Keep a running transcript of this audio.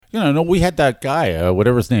No, we had that guy,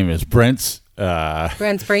 whatever his name is, Brent's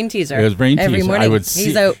brain teaser. It was brain teaser. Every morning. I would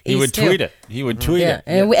see. He would tweet it. He would tweet it.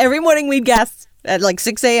 And every morning we'd guess at like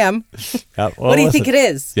 6 a.m. What do you think it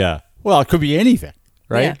is? Yeah. Well, it could be anything,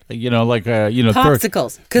 right? Yeah.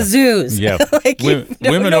 Popsicles, kazoos. Yeah.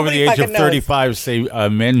 Women over the age of 35 say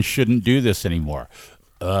men shouldn't do this anymore.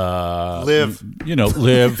 Live.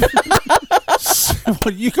 Live.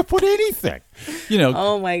 You could put anything.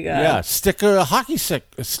 Oh my God. Yeah, stick a hockey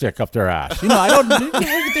stick up their ass. I don't.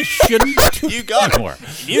 They shouldn't. You got anymore.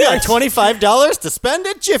 You got $25 to spend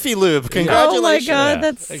at Jiffy Lube. Congratulations. Oh my God,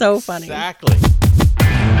 that's so funny. Exactly.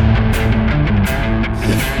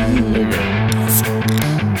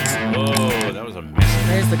 Oh, that was amazing.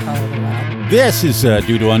 There's the call of the loud. This is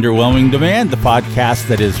Due to Underwhelming Demand, the podcast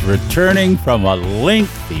that is returning from a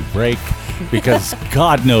lengthy break because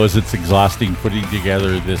God knows it's exhausting putting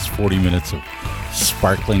together this 40 minutes of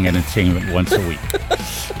sparkling entertainment once a week.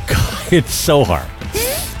 God, it's so hard.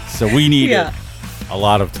 So we needed a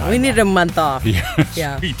lot of time. We needed a month off.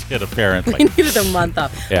 Yeah, we did, apparently. We needed a month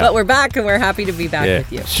off. Yeah. But we're back, and we're happy to be back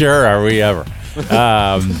with you. Sure, are we ever.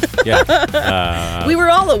 We were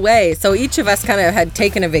all away, so each of us kind of had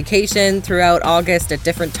taken a vacation throughout August at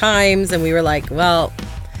different times, and we were like, well,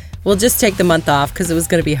 we'll just take the month off because it was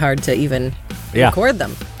going to be hard to even record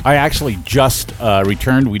them. I actually just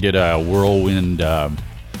returned. We did a whirlwind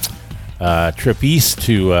trip east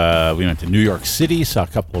to, we went to New York City, saw a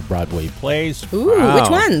couple of Broadway plays. Ooh, which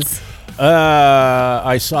ones?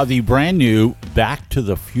 I saw the brand new Back to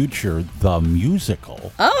the Future, the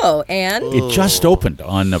musical. Oh, and? It just opened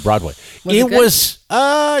on Broadway. It was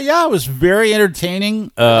it was very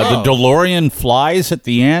entertaining. The DeLorean flies at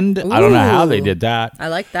the end. Ooh. I don't know how they did that. I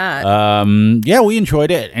like that. We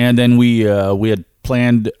enjoyed it. And then we had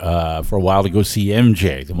planned for a while to go see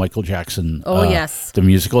MJ, the Michael Jackson the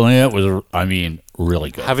musical, and it was,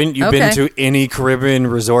 really good. Haven't you been to any Caribbean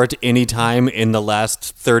resort any time in the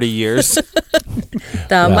last 30 years?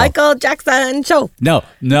 Michael Jackson show.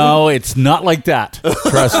 No, it's not like that.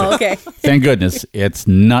 Trust me. Okay. Thank goodness it's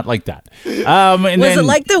not like that. Was it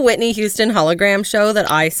like the Whitney Houston hologram show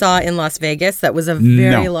that I saw in Las Vegas? That was a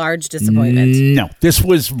very large disappointment. No, this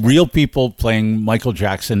was real people playing Michael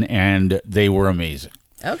Jackson, and they were amazing.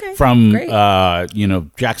 Okay. From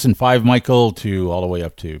Jackson 5 Michael to all the way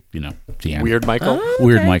up to the end. Weird Michael. Oh, okay.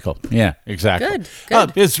 Weird Michael. Yeah, exactly.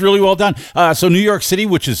 Good. It's really well done. So New York City,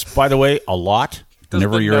 which is, by the way, a lot. Does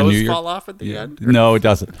Whenever the you're in New nose York, fall off at the end? No, it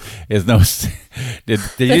doesn't. It's no. They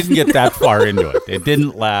didn't get that far into it. It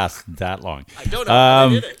didn't last that long. I don't know how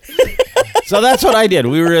they did it. So that's what I did.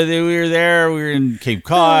 We were there. We were in Cape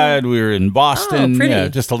Cod. We were in Boston. Oh, pretty. Yeah,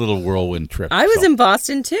 just a little whirlwind trip. I was in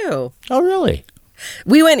Boston too. Oh, really?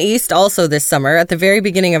 We went east also this summer. At the very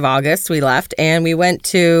beginning of August, we left, and we went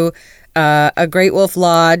to a Great Wolf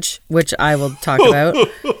Lodge, which I will talk about.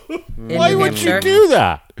 Why would you do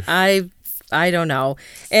that? I don't know.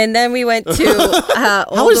 And then we went to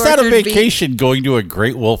How is that a vacation, going to a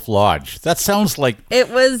Great Wolf Lodge? That sounds like... It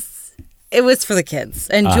was for the kids.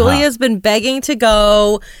 And Julia's been begging to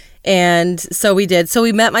go, and so we did. So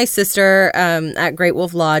we met my sister at Great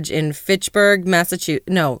Wolf Lodge in Fitchburg,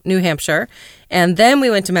 New Hampshire. And then we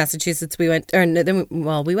went to Massachusetts. We went through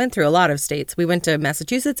a lot of states. We went to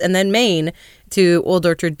Massachusetts and then Maine to Old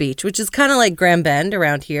Orchard Beach, which is kind of like Grand Bend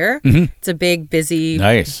around here. Mm-hmm. It's a big, busy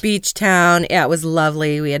beach town. Yeah, it was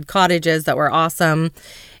lovely. We had cottages that were awesome.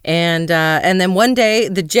 And then one day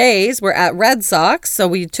the Jays were at Red Sox, so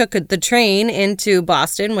we took the train into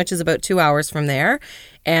Boston, which is about 2 hours from there,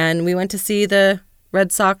 and we went to see the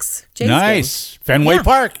Red Sox Jays Nice. game. Fenway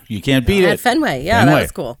Park. You can't beat it. At Fenway. Yeah, that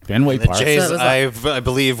was cool. Fenway Park. The Jays, I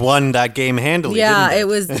believe, won that game handily. Yeah, didn't it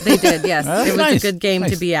was. They did. Yes, it was a good game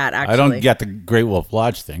to be at. Actually, I don't get the Great Wolf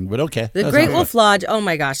Lodge thing, but okay. The Great Wolf Lodge. Oh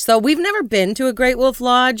my gosh! So we've never been to a Great Wolf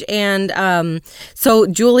Lodge, and so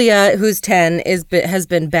Julia, who's 10, has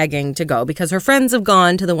been begging to go because her friends have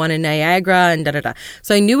gone to the one in Niagara and da da da.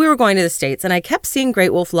 So I knew we were going to the States, and I kept seeing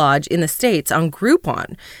Great Wolf Lodge in the States on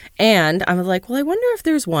Groupon, and I was like, well, I wonder if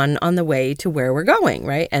there's one on the way to where we're going,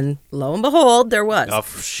 right? And lo and behold, there was. Oh,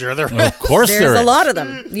 for sure there is. Of course there is. There's a lot of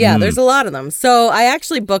them. Yeah, there's a lot of them. So I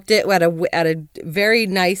actually booked it at a very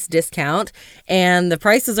nice discount, and the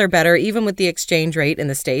prices are better. Even with the exchange rate in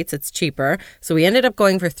the States, it's cheaper. So we ended up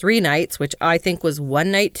going for 3 nights, which I think was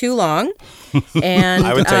 1 night too long. And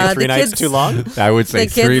I would say 3 nights too long. I would say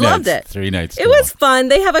the kids 3 nights. loved it. 3 nights. It was fun.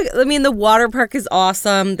 They have the water park is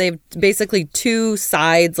awesome. They've basically 2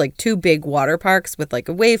 sides, like 2 big water parks with like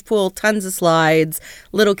a wave pool, tons of slides,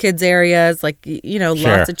 little kids areas, like,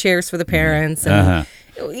 lots of chairs for the parents. And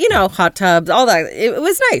hot tubs, all that. It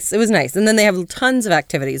was nice. It was nice. And then they have tons of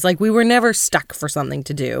activities. Like, we were never stuck for something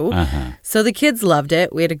to do. So the kids loved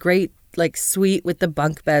it. We had a great suite with the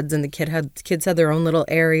bunk beds, and the kids had their own little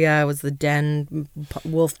area. It was the den,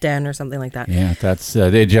 wolf den or something like that. Yeah, that's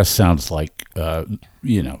it. Just sounds like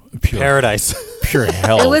pure paradise, pure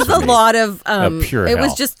hell. It was a lot of pure it hell.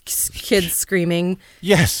 was just kids screaming.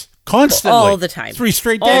 Yes, constantly, all the time, 3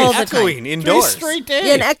 straight all days, the echoing time. indoors. 3 straight days.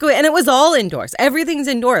 Yeah, and it was all indoors. Everything's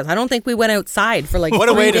indoors. I don't think we went outside for What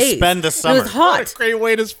a 3 way days. to spend the summer. It was hot. What a great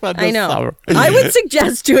way to spend the I know. summer. I would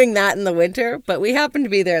suggest doing that in the winter, but we happened to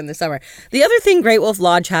be there in the summer. The other thing Great Wolf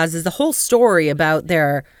Lodge has is the whole story about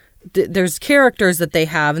there's characters that they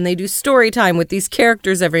have, and they do story time with these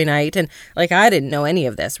characters every night. And I didn't know any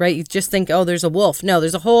of this, right? You just think, oh, there's a wolf. No,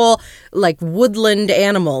 there's a whole woodland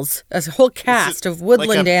animals, a whole cast of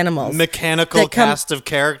woodland animals. Mechanical cast of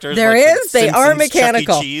characters. There is. They are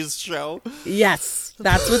mechanical. Chuck E. Cheese show. Yes,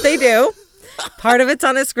 that's what they do. Part of it's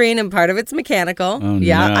on a screen and part of it's mechanical. Oh,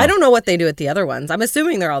 yeah, no. I don't know what they do at the other ones. I'm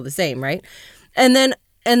assuming they're all the same, right? And then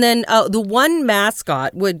the one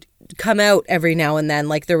mascot would come out every now and then.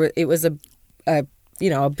 It was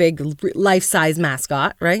a big life-size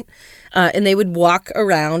mascot, right? And they would walk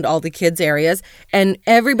around all the kids' areas, and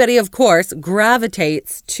everybody, of course,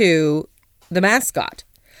 gravitates to the mascot.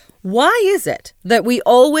 Why is it that we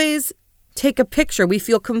always take a picture? We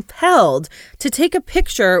feel compelled to take a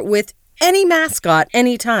picture with any mascot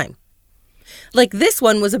anytime. This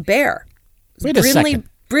one was a bear. Wait a second.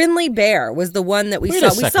 Brindley Bear was the one that we Wait saw. a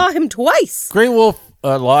We second. saw him twice. Great Wolf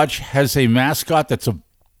Lodge has a mascot that's a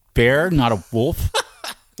bear, not a wolf.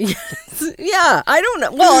 Yes. Yeah, I don't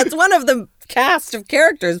know. Well, it's one of the cast of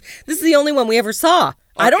characters. This is the only one we ever saw.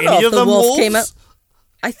 I don't know any if of the them wolf wolves? came out.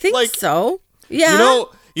 I think so. Yeah.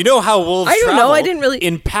 You know how wolves I don't know. travel I didn't really-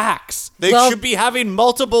 in packs. They Well- should be having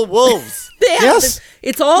multiple wolves. They have Yes. this-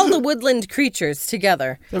 it's all the woodland creatures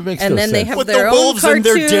together. That makes and no then they sense. have With their the own wolves and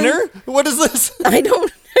cartoon. their dinner? What is this? I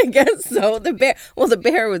guess so. The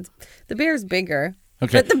bear's bigger.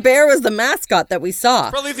 Okay. But the bear was the mascot that we saw.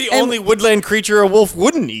 Probably the And- only woodland creature a wolf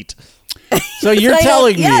wouldn't eat. So you're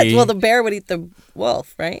telling me Yes, well, the bear would eat the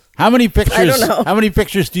wolf, right? how many pictures? I don't know. How many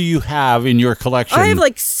pictures do you have in your collection? I have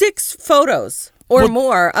 6 photos or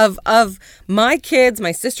more of my kids,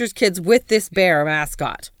 my sister's kids with this bear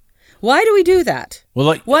mascot. Why do we do that?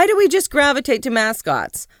 Well, Why do we just gravitate to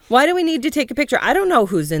mascots? Why do we need to take a picture? I don't know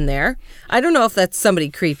who's in there. I don't know if that's somebody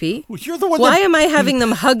creepy. you're the one. Why am I having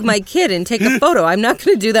them hug my kid and take a photo? I'm not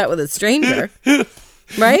going to do that with a stranger.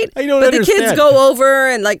 Right? I don't But the kids understand. go over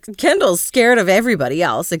and Kendall's scared of everybody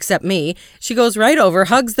else except me. She goes right over,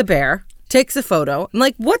 hugs the bear, takes a photo. I'm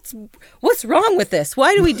like, what's wrong with this?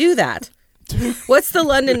 Why do we do that? What's the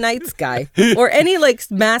London Knights guy? Or any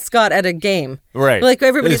mascot at a game. Right.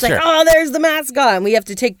 Everybody's It's like, true. oh, there's the mascot. And we have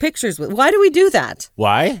to take pictures with. Why do we do that?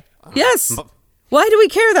 Why? Yes. Why do we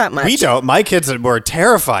care that much? We don't. My kids were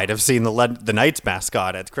terrified of seeing the Knights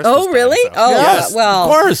mascot at Christmas. Oh, really? time, so- Oh, Yes. well. of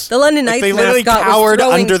course. The London Knights They literally mascot was cowered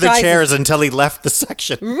throwing under the prizes. chairs until he left the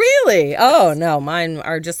section. Really? Oh, no. Mine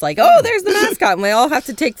are just oh, there's the mascot. And we all have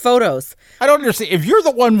to take photos. I don't understand. If you're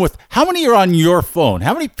the one with, how many are on your phone?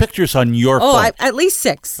 How many pictures on your Oh, phone? at least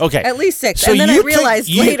 6. Okay. At least 6. So And then you I took- realized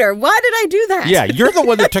later, why did I do that? Yeah, you're the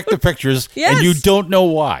one that took the pictures, Yes. and you don't know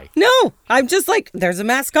why. No, I'm just there's a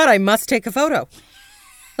mascot. I must take a photo.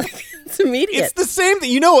 It's immediate. It's the same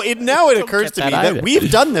thing. Now it occurs get to that me that either.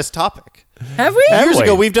 we've done this topic. Have we? Have Years we?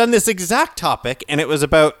 ago, we've done this exact topic, and it was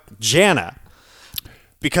about Jana.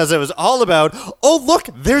 Because it was all about, oh, look,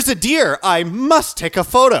 there's a deer. I must take a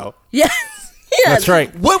photo. Yes. Yes. That's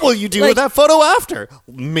right. What will you do with that photo after?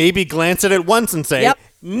 Maybe glance at it once and say, Yep.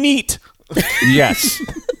 neat. Yes,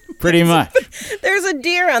 pretty much. There's a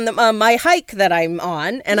deer on my hike that I'm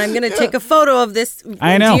on, and I'm going to take a photo of this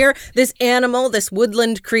I know. deer, this animal, this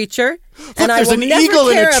woodland creature, and Look, I there's will an never eagle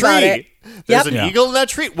in care a about tree. it. There's Yep. an eagle in that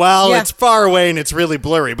tree. Well, Yeah. it's far away and it's really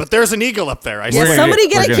blurry, but there's an eagle up there. I Yeah, swear. somebody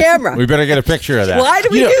get a camera. We better get a picture of that. Why do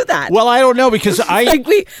we do that? Well, I don't know because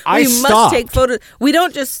we I must stopped. take photos. We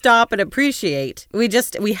don't just stop and appreciate. We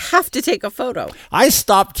have to take a photo. I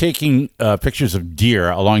stopped taking pictures of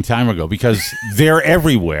deer a long time ago because they're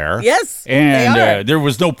everywhere. Yes, and they are. there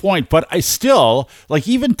was no point. But I still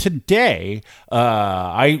even today.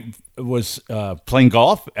 I was playing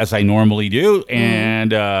golf as I normally do,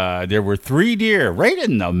 and there were 3 deer right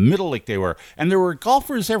in the middle, and there were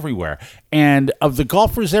golfers everywhere. And of the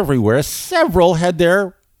golfers everywhere, several had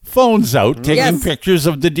their phones out taking Yes. pictures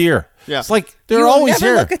of the deer. Yeah. It's they're You will always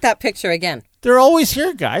never here. look at that picture again. They're always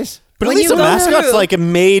here, guys. But When at least you a go mascot's through- like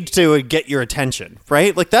made to get your attention,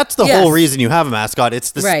 right? Like that's the Yes. whole reason you have a mascot. It's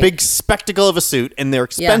this Right. big spectacle of a suit, and they're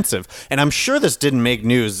expensive. And I'm sure this didn't make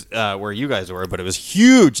news where you guys were, but it was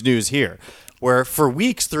huge news here, where for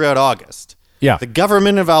weeks throughout August, the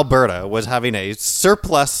government of Alberta was having a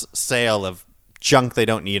surplus sale of junk they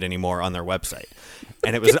don't need anymore on their website.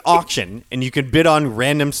 And it was an auction, and you could bid on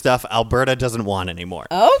random stuff Alberta doesn't want anymore.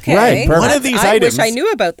 Okay. Right, perfect. One of these I items wish I knew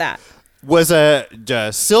about that. was a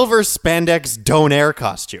silver spandex Donair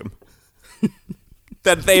costume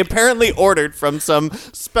that they apparently ordered from some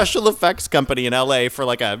special effects company in LA for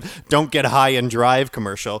like a Don't Get High and Drive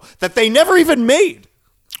commercial that they never even made.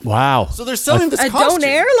 Wow. So they're selling this A costume.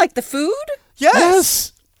 Donair, like the food?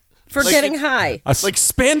 Yes. For Like getting it- high. Like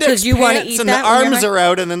spandex 'Cause you wanna pants eat and the that when you're arms high? are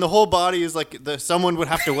out, and then the whole body is like someone would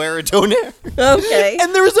have to wear a Donair. Okay.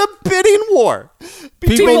 And there was a bidding war.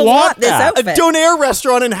 People want this that. A outfit. Donair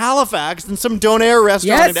restaurant in Halifax and some Donair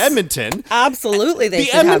restaurant in Yes. Edmonton. Absolutely, they The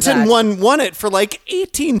should have Edmonton that. one won it for like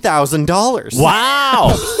 $18,000.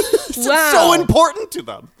 Wow. Wow. So important to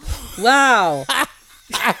them. Wow.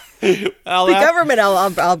 Well, The government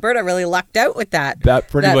of Alberta really lucked out with that. that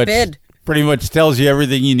pretty much tells you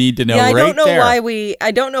everything you need to know. Yeah, I right don't know there.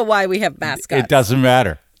 why we have mascots. It doesn't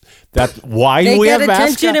matter. That's why They we get have attention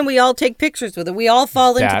mascots. and we all take pictures with it. We all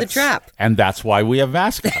fall into the trap. And that's why we have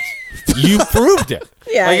mascots. You proved it.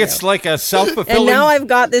 Yeah, like I it's know. like a self-fulfilling. And now I've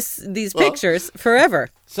got these pictures forever.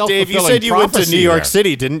 Dave, you self-fulfilling said you went to prophecy New York there.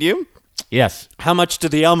 City, didn't you? Yes. How much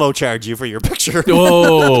did the Elmo charge you for your picture?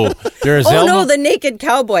 Oh, there's Oh Elmo. no, the naked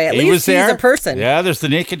cowboy. At He least was there. he's a person. Yeah, there's the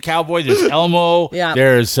naked cowboy. There's Elmo. Yeah.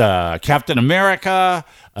 There's Captain America.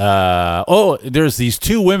 There's these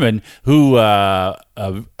two women who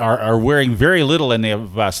are wearing very little, and they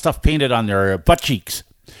have stuff painted on their butt cheeks.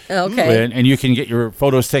 Okay. And you can get your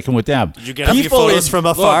photos taken with them. Did you get a few photos from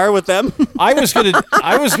afar with them? I was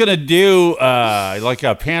gonna do like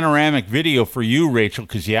a panoramic video for you, Rachel,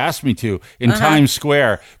 because you asked me to in Times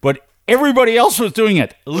Square, but everybody else was doing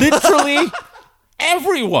it. Literally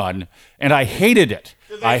everyone, and I hated it.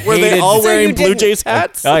 Were they all wearing you Blue didn't- Jays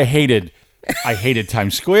hats? I hated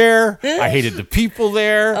Times Square. I hated the people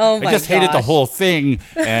there. Oh, I my just hated the gosh. whole thing,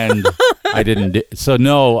 and I didn't. So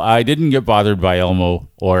no, I didn't get bothered by Elmo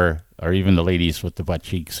or even the ladies with the butt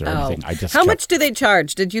cheeks or anything. I just How much do they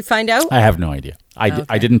charge? Did you find out? I have no idea.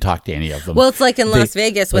 I didn't talk to any of them. Well, it's like in They- Las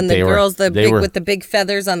Vegas when but the they were- girls, they were- with the big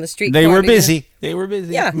feathers on the street. They were corner. busy. They were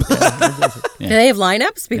busy. Yeah. they were busy. Do they have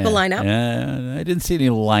lineups? People line up? I didn't see any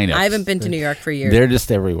lineups. I haven't been to New York for years. They're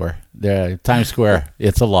just everywhere. They're Times Square.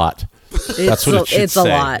 It's a lot. That's what it should it's say. a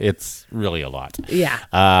lot. It's really a lot. Yeah.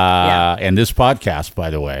 And this podcast, by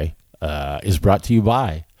the way, is brought to you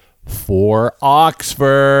by FORE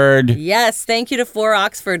Oxford. Yes, thank you to FORE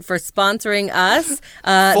Oxford for sponsoring us.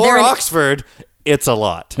 For they're an- Oxford, it's a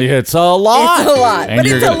lot. It's a lot. It's a lot, And but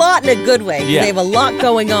you're it's a lot in a good way. Yeah. They have a lot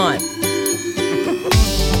going on.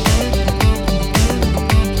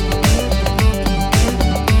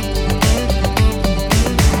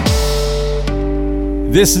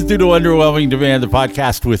 This is Due to Underwhelming Demand, the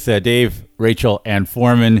podcast with Dave, Rachel, and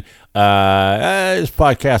Foreman. This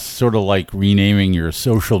podcast is sort of like renaming your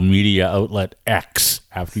social media outlet X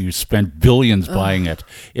after you spent billions buying it.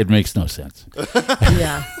 It makes no sense.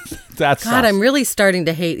 Yeah. That's God, I'm really starting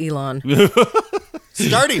to hate Elon.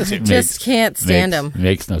 Starting to. Just can't stand him.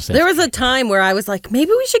 Makes no sense. There was a time where I was like, maybe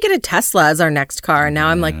we should get a Tesla as our next car. And now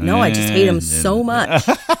I'm like, no, I just hate him so much.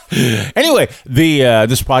 Anyway,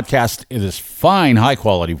 this podcast, this fine,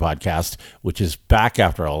 high-quality podcast, which is back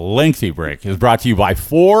after a lengthy break, is brought to you by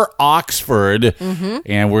FORE Oxford,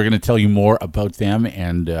 and we're going to tell you more about them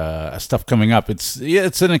and stuff coming up. It's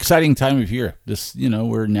an exciting time of year.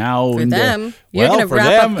 We're now For into, them. You're going to for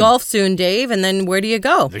wrap them, up golf soon, Dave, and then where do you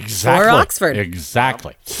go? Exactly. FORE Oxford.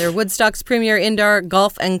 Exactly. They're Woodstock's premier indoor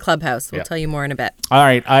golf and clubhouse. We'll tell you more in a bit. All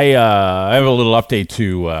right, I have a little update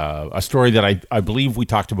to a story that I believe we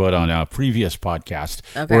talked about on a previous podcast,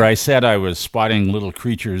 where I said I was spotting little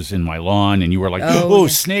creatures in my lawn, and you were like, "Oh,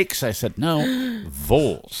 snakes!" I said, "No,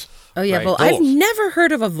 voles." Oh, yeah. Right, Well, I've voles. never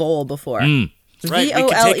heard of a vole before. Right, we VOLE?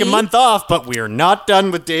 can take a month off, but we are not done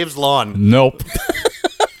with Dave's lawn. Nope.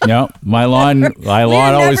 No, my lawn We always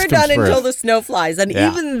are comes never done first. until the snow flies, and Yeah.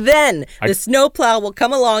 even then, the snowplow will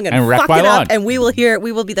come along and wreck fuck my it lawn. up, and we will hear.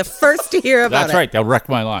 We will be the first to hear about That's it. right. They'll wreck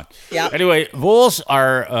my lawn. Yeah. Anyway, voles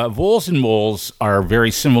and moles are very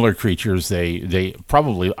similar creatures. They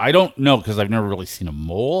probably, I don't know because I've never really seen a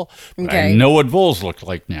mole, but I Okay. know what voles look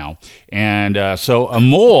like now. And so a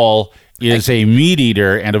mole is a meat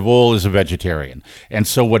eater and a vole is a vegetarian. And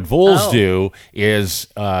so what voles do is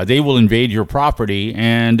they will invade your property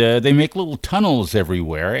and they make little tunnels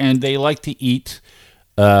everywhere and they like to eat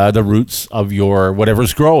the roots of your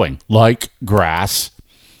whatever's growing, like grass.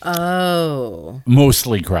 Oh.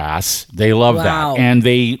 Mostly grass. They love Wow. that. And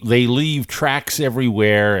they leave tracks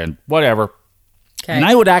everywhere and whatever. Okay. And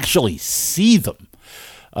I would actually see them.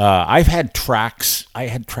 I had tracks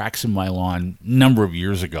in my lawn a number of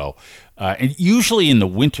years ago. And usually in the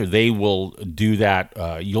winter, they will do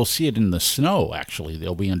that. You'll see it in the snow, actually.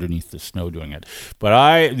 They'll be underneath the snow doing it.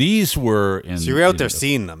 But these were in... So you're out there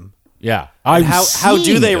seeing them. Yeah. How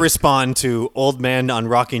do they respond to old men on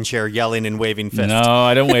rocking chair yelling and waving fists? No,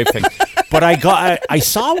 I don't wave things. But I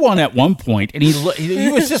saw one at one point, and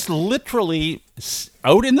he was just literally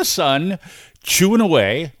out in the sun, chewing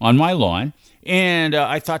away on my lawn. And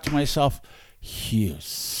I thought to myself, you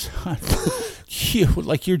son...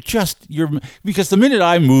 like you're because the minute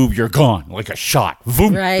I move, you're gone like a shot.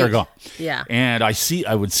 Boom, right. They're gone. Yeah. And I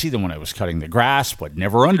would see them when I was cutting the grass, but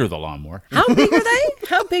never under the lawnmower. How big are they?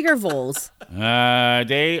 How big are voles?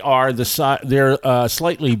 They are they're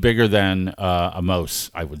slightly bigger than a mouse,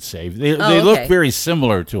 I would say. They look very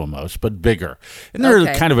similar to a mouse, but bigger. And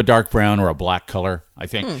they're kind of a dark brown or a black color, I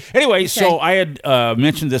think. Anyway, so I had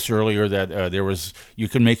mentioned this earlier that you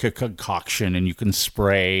can make a concoction and you can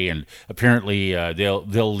spray, and apparently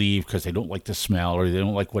they'll leave because they don't like the smell or they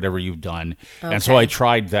don't like whatever you've done. Okay. And so I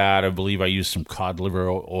tried that. I believe I used some cod liver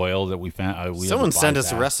oil that we found. Someone sent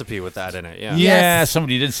us a recipe with that in it. Yeah. Yeah,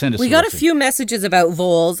 somebody did send us. We got a few messages about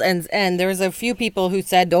voles, and there was a few people who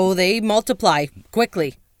said, they multiply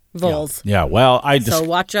quickly. Voles. Yeah. Well, so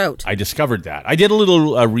watch out. I discovered that. I did a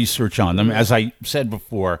little research on them, as I said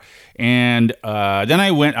before, and then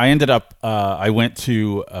I went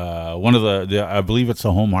to one of the I believe it's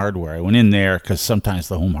a Home Hardware. I went in there because sometimes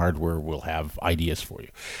the Home Hardware will have ideas for you,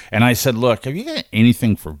 and I said, "Look, have you got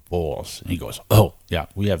anything for voles?" And he goes, "Oh, yeah,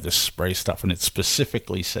 we have this spray stuff, and it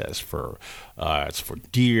specifically says it's for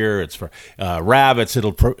deer, it's for rabbits.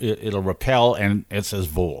 It'll repel, and it says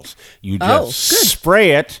voles. You just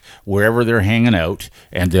spray it wherever they're hanging out,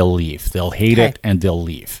 and they'll leave. They'll hate it, and they'll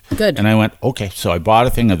leave." Good. And I went, okay. So I bought a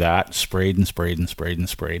thing of that, sprayed and sprayed and sprayed and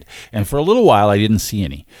sprayed, and for a little while I didn't see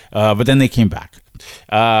any, but then they came back.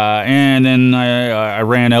 And then I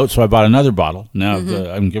ran out, so I bought another bottle. Now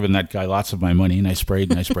I'm giving that guy lots of my money, and I sprayed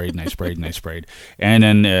and I sprayed and I sprayed and I sprayed, and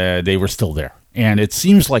then they were still there. And it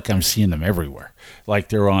seems like I'm seeing them everywhere. Like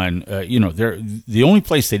they're on, they're the only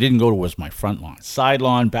place they didn't go to was my front lawn, side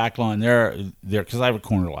lawn, back lawn. They're because I have a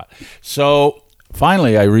corner lot. So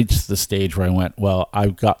finally, I reached the stage where I went, well,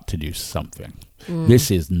 I've got to do something. This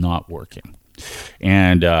is not working,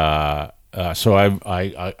 and. So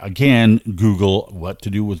I again Google what to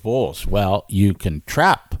do with voles. Well, you can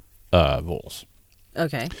trap voles.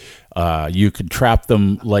 Okay. You could trap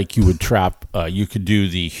them like you would trap. You could do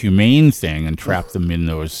the humane thing and trap them in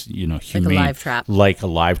those, humane, like a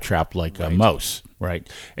live trap, like a mouse, right?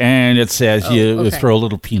 And it says you throw a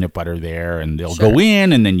little peanut butter there, and they'll go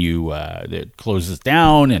in, and then it closes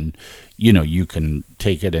down, and you can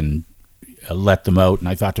take it and let them out. And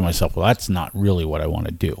I thought to myself, well, that's not really what I want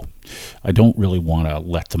to do. I don't really want to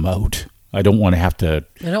let them out. I don't want to have to.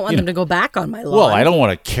 I don't want them to go back on my lawn. Well, I don't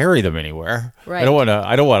want to carry them anywhere. Right. I don't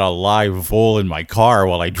want a live vole in my car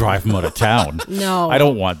while I drive them out of town. No, I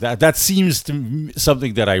don't want that. That seems to me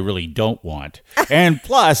something that I really don't want. And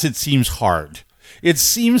plus, it seems hard. It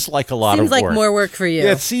seems like a lot of work. Seems like more work for you.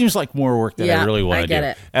 Yeah, it seems like more work than I really want to do. I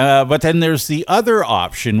get it. But then there's the other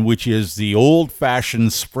option, which is the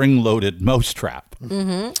old-fashioned spring-loaded mouse trap.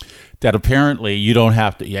 Mm-hmm. That apparently you don't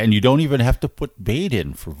have to, and you don't even have to put bait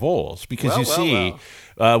in for voles because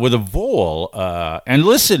with a vole. And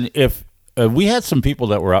listen, if we had some people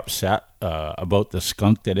that were upset about the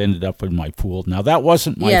skunk that ended up in my pool. Now that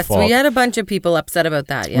wasn't my fault. Yes, we had a bunch of people upset about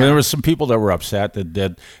that. Yeah, there were some people that were upset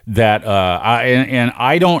and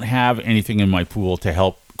I don't have anything in my pool to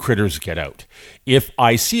help critters get out. If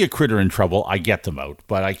I see a critter in trouble, I get them out,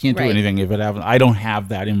 but I can't do anything if it happens. I don't have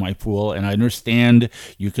that in my pool, and I understand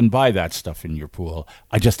you can buy that stuff in your pool.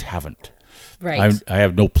 I just haven't. Right. I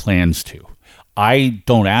have no plans to. I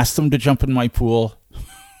don't ask them to jump in my pool.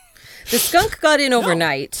 The skunk got in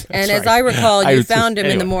overnight, and as I recall, you found him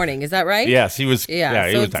in the morning. Is that right? Yes, he was. Yeah,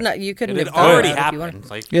 he so was it's not. You couldn't. It already happened.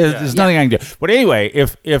 There's nothing I can do. But anyway,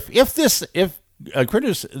 if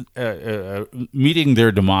critters meeting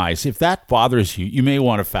their demise, if that bothers you, you may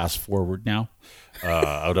want to fast forward now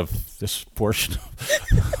out of this portion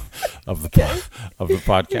of the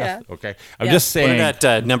podcast. Yeah. Okay, I'm just saying. Put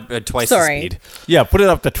it at twice the speed. Yeah, put it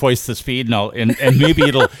up to twice the speed, and maybe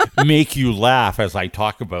it'll make you laugh as I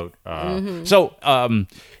talk about. So,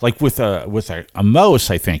 like with a mouse,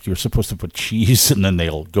 I think you're supposed to put cheese, and then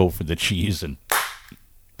they'll go for the cheese, and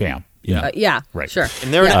bam. Yeah. Right. Sure.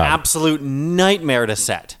 And they're an absolute nightmare to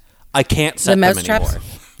set. I can't set them anymore. traps?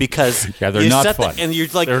 Because they're not fun. And you're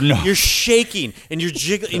like you're shaking and you're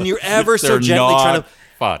jiggling and you're ever so gently not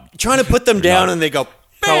trying to put them down and they go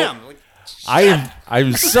bam.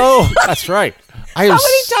 I'm so that's right. How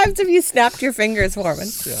many times have you snapped your fingers, Foreman?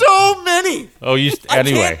 So many. Oh, anyway. I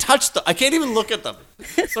can't touch them. I can't even look at them.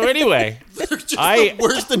 So anyway, They're just the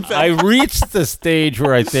worst infection. I reached the stage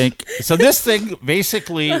where I think so. This thing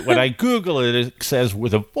basically, when I Google it, it says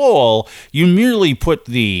with a vole, you merely put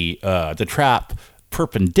the trap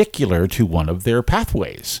perpendicular to one of their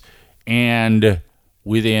pathways, and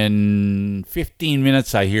within 15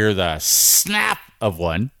 minutes, I hear the snap of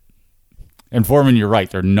one. And Foreman, you're right;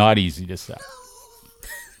 they're not easy to set.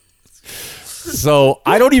 So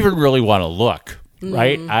I don't even really want to look,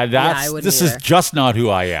 right? This is just not who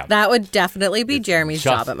I am. That would definitely be Jeremy's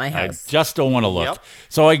job at my house. I just don't want to look. Yep.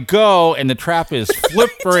 So I go, and the trap is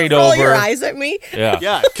flipped right over. Roll your eyes at me?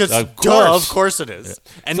 Yeah, because of course it is.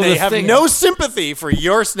 And so they have no sympathy for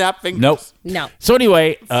your snap fingers. Nope. No. So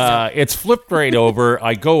anyway, it's flipped right over.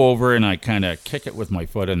 I go over, and I kind of kick it with my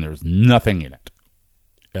foot, and there's nothing in it.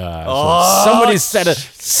 So somebody said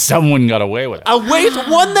someone got away with it. Wait,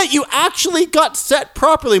 one that you actually got set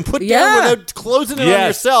properly and put down without closing it on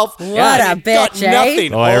yourself. What a bitch,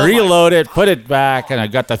 nothing. So I reload it, put it back, and I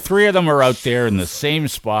got the three of them are out there in the same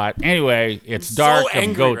spot. Anyway, it's dark. So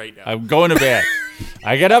angry right now. I'm going to bed.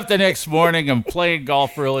 I get up the next morning. I'm playing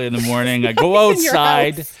golf early in the morning. I go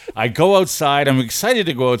outside. I'm excited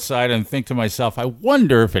to go outside and think to myself, I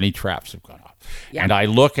wonder if any traps have gone off. Yeah. And I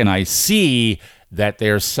look and I see that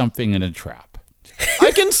there's something in a trap.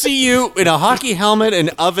 I can see you in a hockey helmet and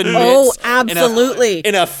oven mitts. Oh, absolutely.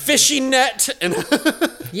 In a fishing net.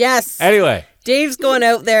 Yes. Anyway. Dave's going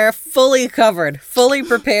out there fully covered, fully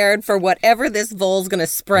prepared for whatever this vole's going to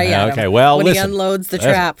spray at him when he unloads the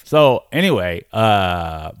trap. So anyway,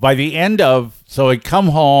 by the end of, so I come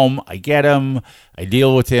home, I get him, I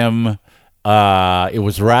deal with him. It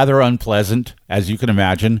was rather unpleasant, as you can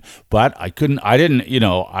imagine, but I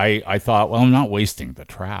thought, well, I'm not wasting the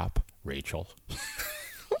trap, Rachel.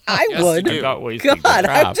 I would. I'm not wasting the trap.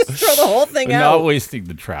 I'd just throw the whole thing out. Not wasting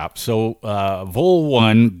the trap. So, Vol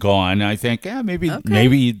 1 gone. I think,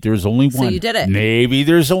 maybe there's only one. So you did it. Maybe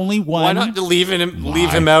there's only one. Why not leave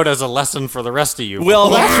him out as a lesson for the rest of you? Well,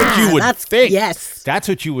 that's what you would think. Yes. That's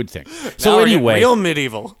what you would think. So anyway. Real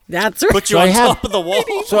medieval. That's right. Put you on top of the wall.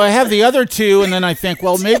 So I have the other two, and then I think,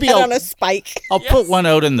 well, maybe I'll on a spike. I'll put one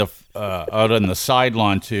out on the side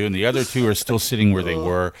lawn too, and the other two are still sitting where they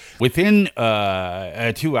were. Within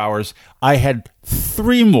 2 hours, I had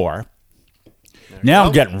three more. Now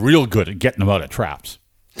I'm getting real good at getting them out of traps.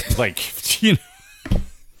 Like,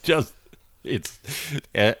 just it's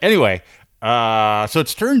anyway. So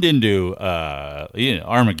it's turned into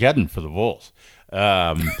Armageddon for the Bulls.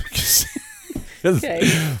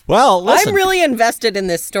 Okay. Well, listen. I'm really invested in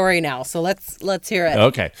this story now, so let's hear it.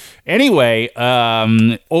 Okay. Anyway,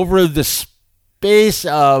 over the space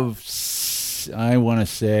of, I want to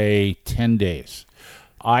say, 10 days,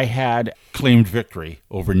 I had claimed victory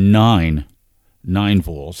over nine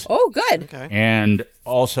voles. Oh, good. Okay. And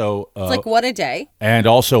also... it's like what a day. And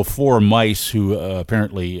also 4 mice who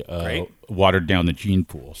apparently watered down the gene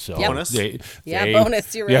pool. So bonus. Bonus.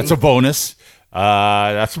 You're right. Yeah, it's a bonus.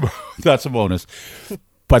 That's a bonus.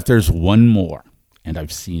 But there's one more, and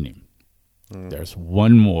I've seen him. There's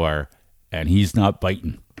one more, and he's not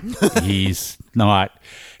biting. He's not.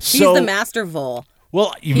 He's the master vole.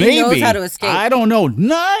 Well, he maybe. He knows how to escape. I don't know.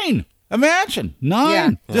 9. Imagine 9.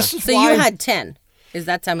 Yeah. This is so why you had 10. Is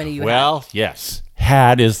that how many you had? Well, yes.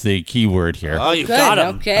 Had is the key word here. Oh, you got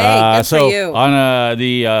him. Okay, good so for you. On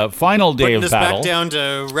the final day of battle. Back down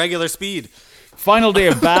to regular speed. Final day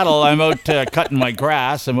of battle, I'm out cutting my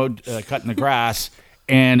grass. I'm out cutting the grass.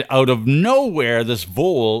 And out of nowhere, this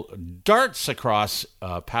vole darts across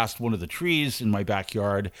past one of the trees in my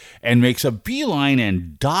backyard and makes a beeline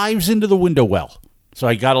and dives into the window well. So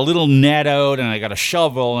I got a little net out and I got a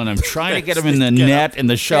shovel and I'm trying to get him in the net and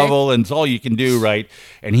the shovel, and it's all you can do, right?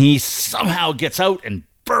 And he somehow gets out and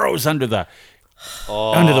burrows under the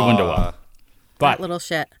window well. But that little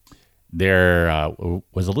shit. There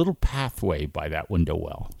was a little pathway by that window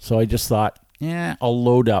well. So I just thought, I'll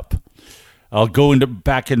load up. I'll go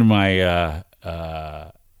back into my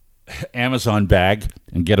Amazon bag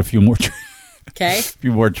and get a few more a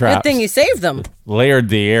few more traps. Good thing you saved them. Layered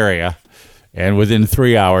the area, and within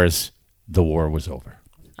 3 hours, the war was over.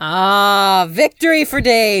 Ah, victory for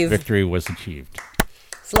Dave. Victory was achieved.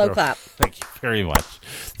 Slow clap. Thank you very much.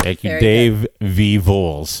 Thank you, Very Dave V.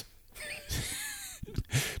 Voles.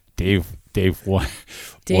 Dave Dave won.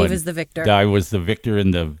 Dave is the victor. I was the victor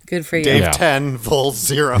in the... Good for you. Dave 10, Vols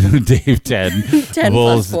 0. Dave 10. 10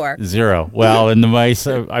 Vols plus 4. 0. Well, in the mice,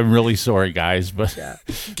 I'm really sorry, guys, but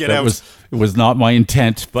Get out. It was not my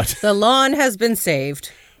intent, but... The lawn has been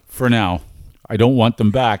saved. For now. I don't want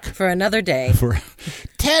them back. For another day. For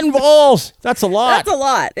 10 Vols! That's a lot. That's a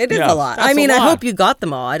lot. It is a lot. I mean, I hope you got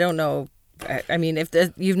them all. I don't know. I mean, if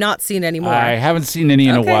you've not seen any more. I haven't seen any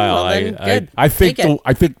in a while. Well, then, good. I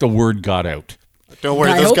think the word got out. Don't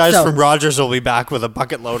worry, those guys from Rogers will be back with a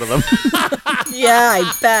bucket load of them. Yeah,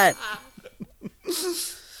 I bet.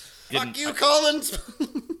 Fuck you, Collins.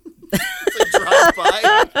 It's a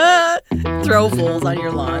drive-by. Throw fools on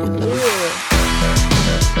your lawn.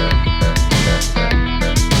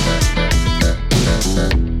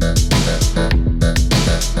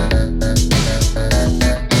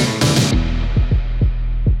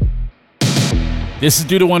 This is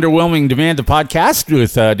Due to Underwhelming Demand, the podcast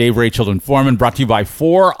with Dave, Rachel, and Foreman, brought to you by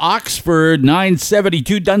FORE Oxford,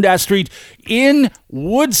 972 Dundas Street in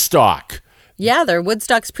Woodstock. Yeah, they're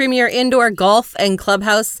Woodstock's premier indoor golf and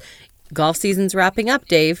clubhouse. Golf season's wrapping up,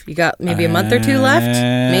 Dave. You got maybe a month or two left?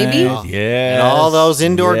 Maybe? Yeah. And all those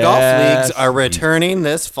indoor golf leagues are returning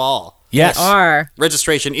this fall. Yes. They are.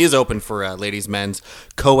 Registration is open for ladies, men's,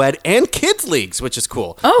 co-ed, and kids leagues, which is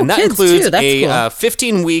cool. Oh, and that kids includes too. That's a cool.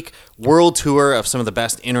 15-week world tour of some of the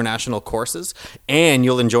best international courses, and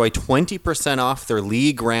you'll enjoy 20% off their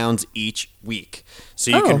league rounds each week. So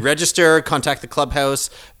you can register, contact the clubhouse,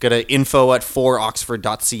 go to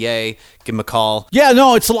info@foreoxford.ca, give them a call. Yeah,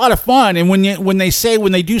 no, it's a lot of fun. And when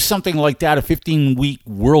they do something like that, a 15-week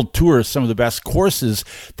world tour of some of the best courses,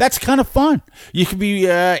 that's kind of fun. You could be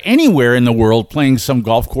anywhere in the world playing some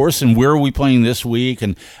golf course, and where are we playing this week?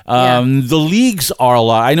 And the leagues are a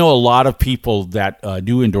lot. I know a lot of people that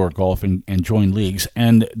do indoor golf and join leagues,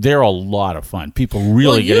 and they're a lot of fun. People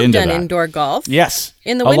really get into that. You've done indoor golf. Yes.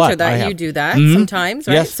 In the winter that you do that sometimes,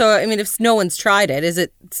 right? Yes. So, I mean, if no one's tried it, is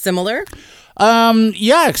it similar?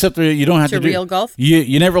 Yeah, except you don't have to do real golf.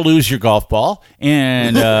 You never lose your golf ball,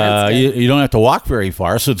 and you don't have to walk very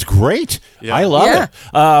far, so it's great. Yeah. I love it.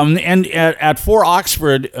 And at FORE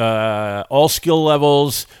Oxford, all skill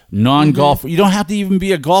levels, non-golf. You don't have to even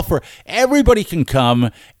be a golfer. Everybody can come,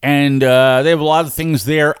 and they have a lot of things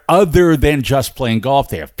there other than just playing golf.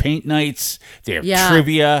 They have paint nights. They have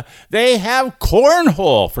trivia. They have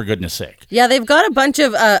cornhole, for goodness sake. Yeah, they've got a bunch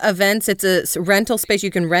of events. It's a rental space.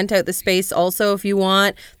 You can rent out the space also if you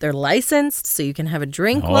want. They're licensed, so you can have a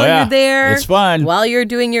drink while you're there. It's fun. While you're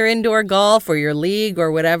doing your indoor golf or your league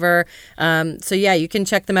or whatever. So yeah, you can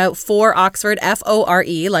check them out. FORE Oxford, FORE,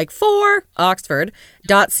 like FORE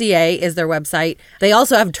Oxford.ca is their website. They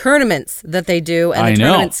also have tournaments that they do, and the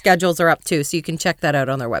tournament schedules are up too, so you can check that out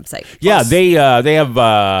on their website. Yeah, they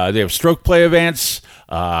have stroke play events.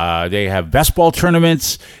 They have best ball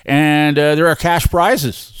tournaments, and there are cash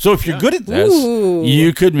prizes. So if you're good at this,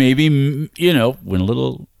 you could maybe win a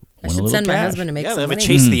little. I should send my husband to make some money. They have money. a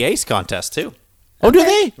Chase the Ace contest too. Oh, do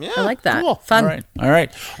they? Yeah. I like that. Cool. Fun. All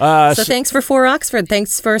right. So thanks for FORE Oxford.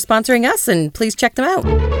 Thanks for sponsoring us, and please check them out.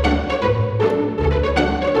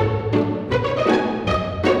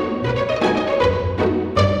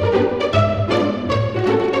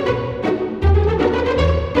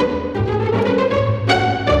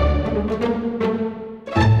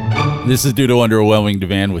 This is Due to Underwhelming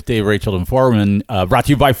Demand with Dave, Rachel, and Foreman, brought to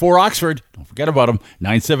you by FORE Oxford. Don't forget about them.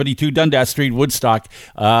 972 Dundas Street, Woodstock.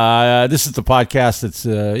 This is the podcast that's,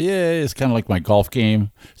 it's kind of like my golf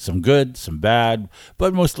game. Some good, some bad,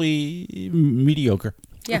 but mostly mediocre.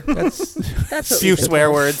 Yeah. That's few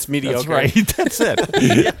swear words, mediocre. That's right. That's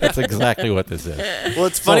it. That's exactly what this is. Well,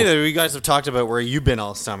 it's funny that you guys have talked about where you've been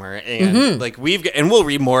all summer, and we'll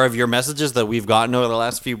read more of your messages that we've gotten over the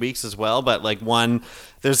last few weeks as well. But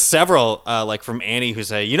there's several from Annie who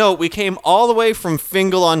say, we came all the way from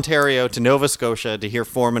Fingal, Ontario to Nova Scotia to hear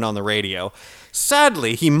Foreman on the radio.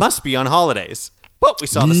 Sadly, he must be on holidays. But we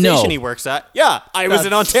saw the station he works at. Yeah, I was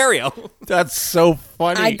in Ontario. That's so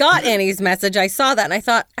funny. I got Annie's message. I saw that, and I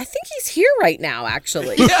thought, I think he's here right now,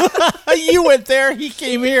 actually. You went there. He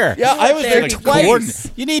came here. Yeah, I was there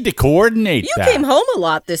twice. You need to coordinate You came home a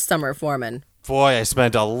lot this summer, Foreman. Boy, I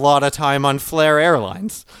spent a lot of time on FLAIR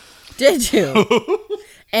Airlines. Did you?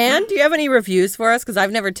 And do you have any reviews for us? Because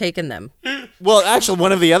I've never taken them. Well, actually,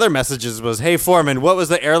 one of the other messages was, hey, Foreman, what was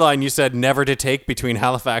the airline you said never to take between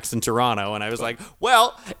Halifax and Toronto? And I was like,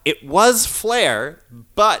 well, it was FLAIR,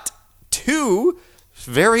 but two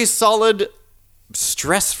very solid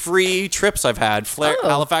stress-free trips I've had.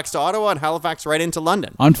 Halifax to Ottawa and Halifax right into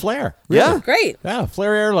London. On FLAIR. Really? Yeah. Great. Yeah,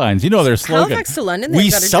 FLAIR Airlines. You know their slogan. Halifax to London,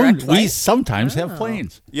 they've got a direct flight? We sometimes have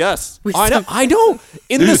planes. Yes. I know.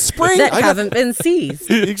 In the spring. That haven't been seized.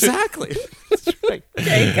 Exactly. Okay,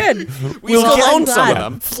 good. We still own some of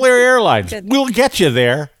them. FLAIR Airlines. Good. We'll get you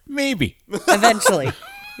there. Maybe. Eventually.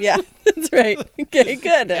 Yeah, that's right. Okay,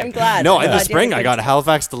 good. I'm glad. No, in the spring I got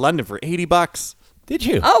Halifax to London for $80. Did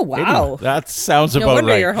you? Oh, wow. That sounds no about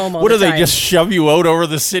wonder right. You're home all what the do time. they just shove you out over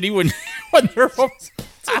the city when they're home?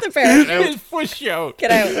 To the fair. Push you out. Get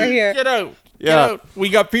out. We're here. Get out. Yeah. Get out. We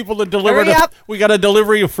got people to deliver. Hurry up. We got a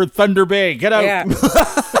delivery for Thunder Bay. Get out. Yeah.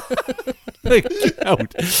 Get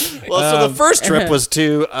out. Well, so the first trip was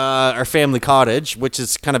to our family cottage, which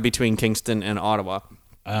is kind of between Kingston and Ottawa.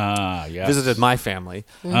 Yes. Visited my family.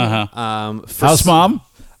 How's mom?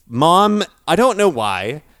 Mom, I don't know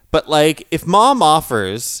why, but like if mom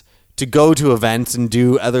offers to go to events and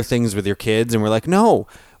do other things with your kids, and we're like, no,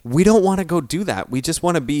 we don't want to go do that. We just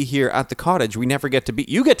want to be here at the cottage. We never get to be.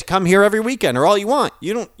 You get to come here every weekend or all you want.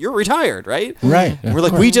 You don't. You're retired, right? Right. And we're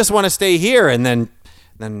like, we just want to stay here, and then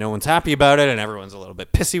no one's happy about it, and everyone's a little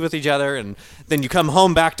bit pissy with each other, and then you come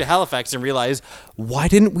home back to Halifax and realize, why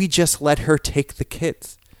didn't we just let her take the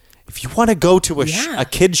kids? If you want to go to a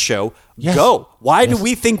kids show, go. Why do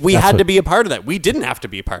we think we had to be a part of that? We didn't have to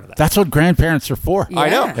be a part of that. That's what grandparents are for. I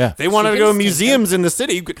know. Yeah. They wanted to go to museums in the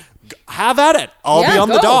city. Have at it. I'll be on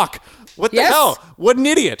the dock. What the hell? What an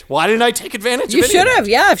idiot. Why didn't I take advantage of it? You should have,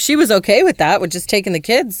 yeah. If she was okay with that, with just taking the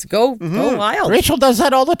kids, go wild. Rachel does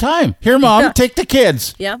that all the time. Here, Mom, take the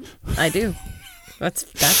kids. Yeah, I do.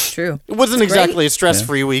 That's true. It wasn't exactly a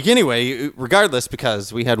stress-free week anyway, regardless,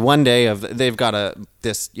 because we had one day of, they've got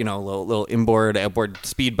this little inboard, outboard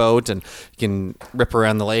speedboat, and you can rip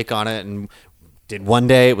around the lake on it, and did one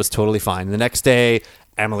day, it was totally fine. The next day,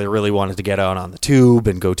 Emily really wanted to get out on the tube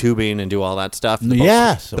and go tubing and do all that stuff.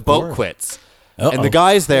 The boat quits. Uh-oh. And the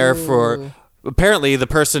guy's there apparently the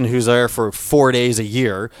person who's there for 4 days a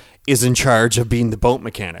year is in charge of being the boat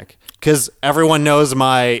mechanic. Because everyone knows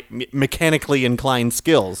my mechanically inclined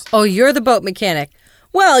skills. Oh, you're the boat mechanic.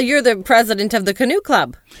 Well, you're the president of the canoe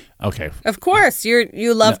club. Okay. Of course,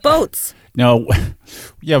 you love boats. No,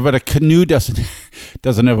 yeah, but a canoe doesn't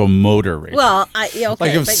have a motor, Rachel. Well, okay.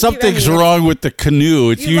 Like if something's wrong with the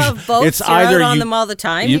canoe, it's usually love boats, it's either out on them all the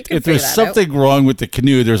time. If there's something wrong with the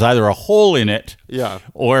canoe, there's either a hole in it,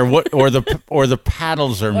 or the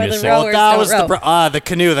paddles are missing. That was the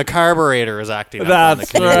canoe, the carburetor is acting up.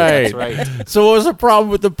 That's right. That's right. So what was the problem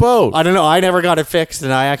with the boat? I don't know. I never got it fixed,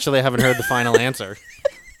 and I actually haven't heard the final answer.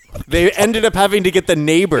 They ended up having to get the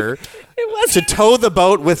neighbor to tow the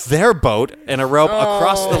boat with their boat and a rope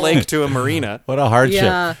across the lake to a marina. What a hardship.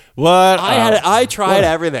 Yeah. What? I tried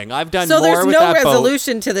everything. I've done more with that boat. So there's no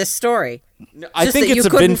resolution to this story. I think it's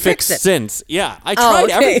been fixed since. Yeah, I tried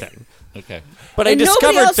everything. Okay. But I discovered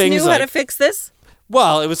nobody else things knew how to fix this?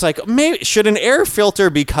 Well, it was like, maybe should an air filter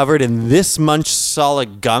be covered in this much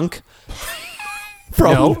solid gunk?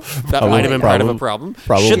 No, that might have been part of a problem.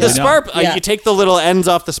 Probably Should the spark? Yeah. You take the little ends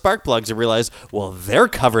off the spark plugs and realize, well, they're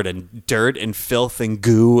covered in dirt and filth and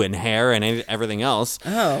goo and hair and everything else.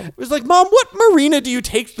 Oh, it was like, Mom, what marina do you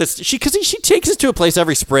take this? Because she takes us to a place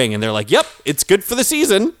every spring, and they're like, yep, it's good for the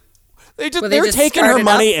season. They're just taking her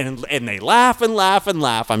money, and they laugh and laugh and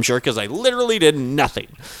laugh. I'm sure because I literally did nothing.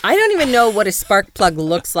 I don't even know what a spark plug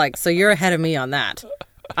looks like, so you're ahead of me on that.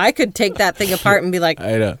 I could take that thing apart and be like,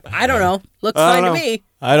 I don't know. Looks fine to me.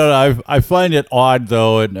 I don't know. I find it odd,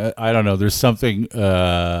 though, and I don't know. There's something.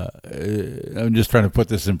 I'm just trying to put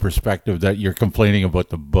this in perspective that you're complaining about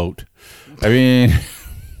the boat. I mean,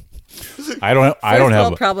 I don't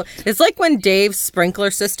have a problem. It's like when Dave's sprinkler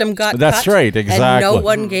system got That's cut, right, exactly. and no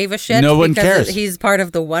one gave a shit. No one because cares. He's part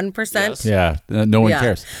of the 1%. Yes. Yeah, no one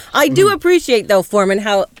cares. I do appreciate, though, Foreman,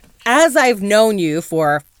 how as I've known you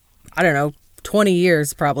for, I don't know, 20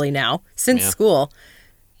 years probably now, since school,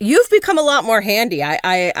 you've become a lot more handy.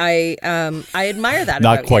 I admire that.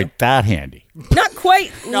 Not about quite you. that handy. Not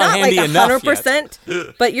quite. Not like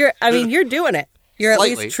 100%. But you're doing it. You're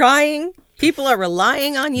Slightly. at least trying. People are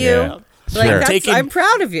relying on you. Yeah. Like Sure. I'm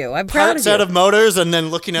proud of you. I'm proud Parts of you. out of motors and then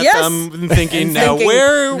looking at them and thinking,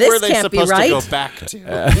 where this were they can't be supposed to go right. back to?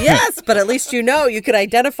 Yes, but at least you could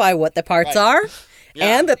identify what the parts are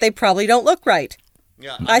and that they probably don't look right.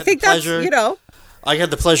 Yeah, I think that's, I had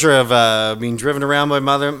the pleasure of being driven around by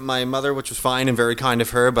my mother, which was fine and very kind of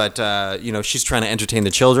her. But she's trying to entertain the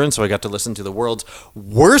children, so I got to listen to the world's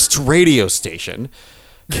worst radio station,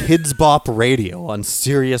 Kids Bop Radio on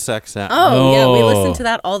Sirius XM. Oh, yeah, we listen to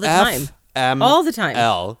that all the time. All the time.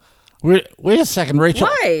 L. Wait a second, Rachel.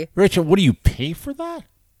 Why? Rachel, what do you pay for that?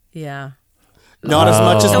 Yeah. Not as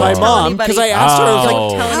much as my mom, because I asked her, I was like,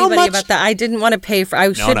 don't tell anybody about that. I didn't want to pay for.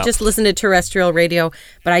 I should just listen to terrestrial radio,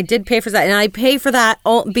 but I did pay for that, and I pay for that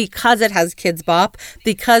because it has Kids Bop,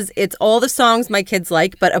 because it's all the songs my kids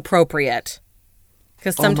like, but appropriate.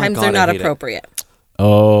 Because sometimes they're not appropriate.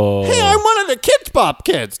 Oh. Hey, I'm one of the Kids Bop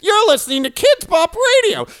kids. You're listening to Kids Bop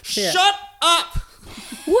radio. Yeah. Shut up.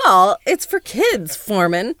 Well, it's for kids,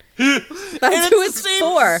 Foreman. That's who it's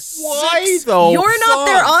for. Why though? You're not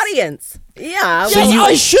their audience. Yeah. Yes,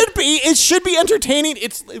 I should be. It should be entertaining.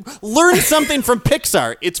 It's learn something from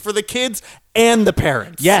Pixar. It's for the kids and the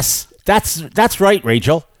parents. Yes, that's right,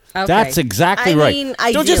 Rachel. Okay. That's exactly right. Mean,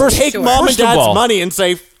 don't just take mom and dad's money and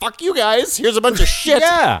say, fuck you guys, here's a bunch of shit.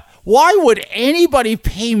 Yeah. Why would anybody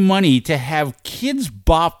pay money to have Kids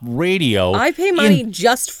Bop radio? I pay money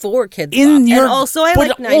just for Kids Bop. And also I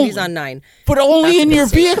like 90s on 9. But only in your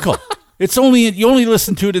vehicle. You only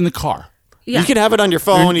listen to it in the car. Yeah. You can have it on your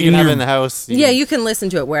phone, you can have it in the house. You can listen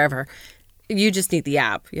to it wherever. You just need the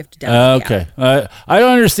app. You have to download the app. I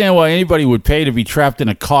don't understand why anybody would pay to be trapped in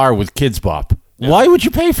a car with Kids Bop. Yeah. Why would you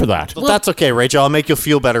pay for that? Well, that's okay, Rachel. I'll make you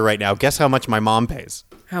feel better right now. Guess how much my mom pays?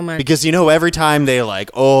 How much? Because every time they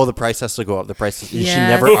the price has to go up. She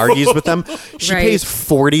never argues with them. She pays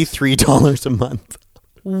 $43 a month.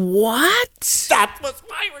 What? That was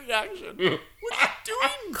my reaction. What are you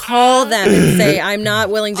doing? Call them and say, I'm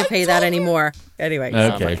not willing to pay that anymore. Anyway.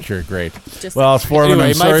 Okay, sure, great. Well, it's Foreman. Anyway,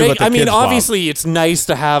 I'm sorry about the Kids Bop. Obviously, it's nice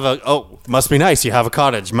to have must be nice. You have a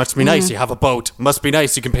cottage. Must be nice. You have a boat. Must be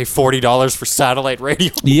nice. You can pay $40 for satellite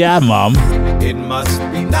radio. Yeah, Mom. It must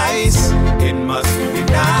be nice. It must be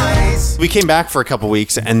nice. We came back for a couple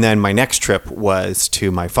weeks, and then my next trip was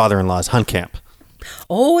to my father-in-law's hunt camp.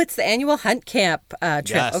 Oh, it's the annual hunt camp trip.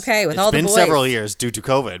 Yes. Okay, with all the boys. It's been several years due to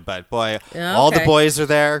COVID, but boy, all the boys are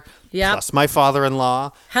there. Yeah. Plus my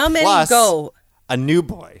father-in-law. How many go? A new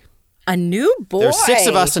boy. A new boy? There's 6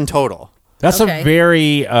 of us in total. That's a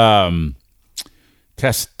very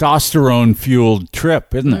testosterone-fueled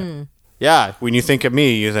trip, isn't it? Yeah. When you think of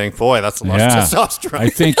me, you think, boy, that's a lot of testosterone. I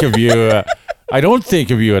think of you... I don't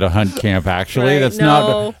think of you at a hunt camp, actually. Right, That's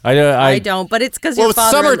no, not... I don't, but it's because it's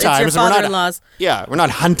summertime. It's your father-in-law's. We're not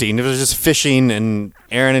hunting. It was just fishing, and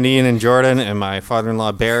Aaron and Ian and Jordan and my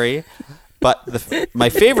father-in-law, Barry. But my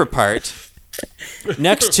favorite part,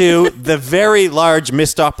 next to the very large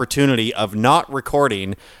missed opportunity of not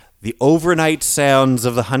recording the overnight sounds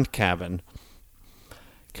of the hunt cabin,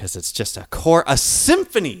 because it's just a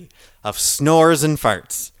symphony of snores and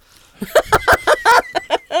farts.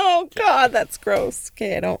 Oh, God, that's gross.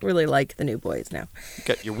 Okay, I don't really like the new boys now. You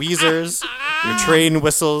got your wheezers, your train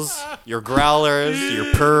whistles, your growlers,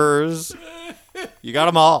 your purrs. You got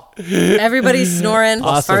them all. Everybody's snoring,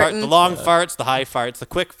 farting. The long farts, the high farts, the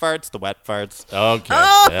quick farts, the wet farts. Okay.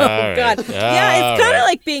 Oh, right. God. Yeah, it's kind of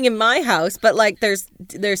like being in my house, but like there's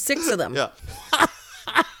 6 of them. Yeah.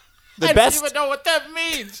 I don't even know what that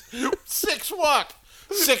means. 6 what?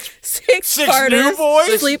 Six farters, new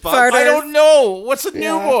boys? Sleep farters. I don't know. What's a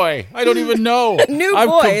new boy? I don't even know. I'm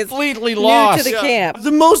boys. Completely lost. New to the camp.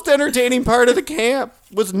 The most entertaining part of the camp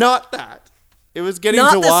was not that. It was getting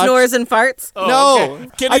not to the watch. snores and farts? Oh, no. Okay.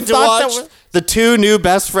 Getting to watch the 2 new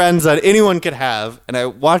best friends that anyone could have,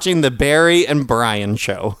 and watching the Barry and Brian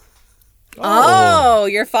show. Oh,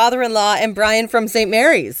 your father-in-law and Brian from St.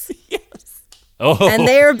 Mary's. Yes. Oh. And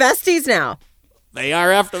they are besties now. They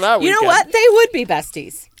are after that weekend. You know what? They would be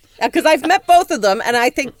besties. Because I've met both of them, and I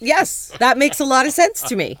think, yes, that makes a lot of sense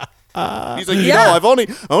to me. He's like, I've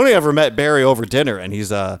only ever met Barry over dinner, and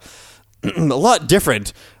he's a lot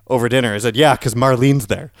different over dinner. I said, yeah, because Marlene's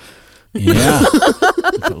there. Yeah.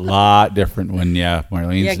 It's a lot different when,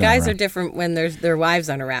 Marlene's Yeah, guys around. are different when their wives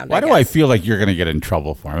aren't around. Why do I feel like you're going to get in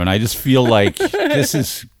trouble for him? And I just feel like this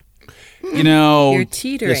is... you're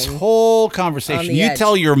teetering. This whole conversation. You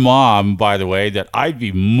tell your mom, by the way, that I'd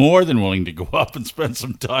be more than willing to go up and spend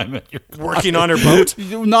some time at your working on her boat.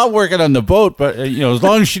 Not working on the boat, but as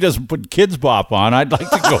long as she doesn't put Kids Bop on, I'd like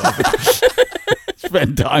to go up and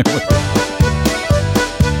spend time with her.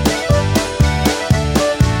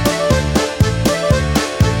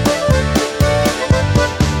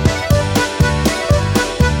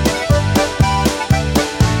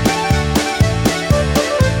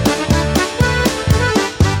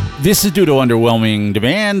 This is due to underwhelming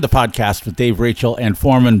demand. The podcast with Dave, Rachel, and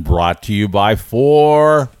Foreman, brought to you by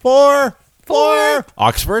FORE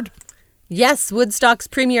Oxford. Yes, Woodstock's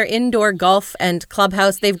premier indoor golf and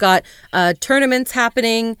clubhouse. They've got tournaments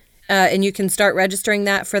happening and you can start registering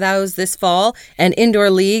for those this fall. And indoor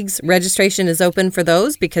leagues, registration is open for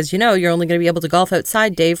those because, you're only going to be able to golf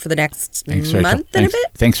outside, Dave, for the next month and a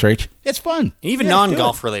bit. Thanks, Rach. It's fun. Even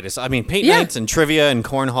non-golf related. I mean, paint nights and trivia and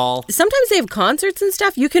cornhole. Sometimes they have concerts and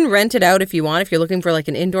stuff. You can rent it out if you want, if you're looking for like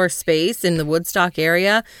an indoor space in the Woodstock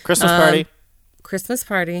area. Christmas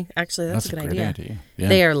party. Actually, that's a good idea. Yeah.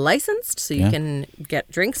 They are licensed, so you can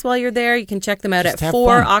get drinks while you're there. You can check them out Just at have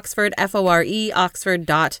FORE fun. Oxford, FORE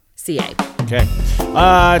Oxford.ca. Okay.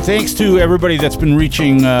 Thanks to everybody that's been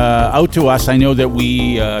reaching out to us. I know that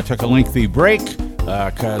we took a lengthy break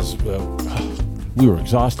because we were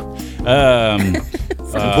exhausted.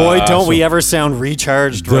 Boy, don't we ever sound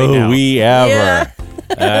recharged right now. Do we ever?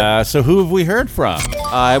 Yeah. So who have we heard from?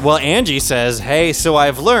 Well, Angie says, hey, so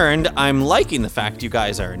I've learned I'm liking the fact you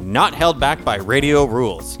guys are not held back by radio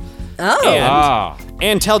rules. Oh.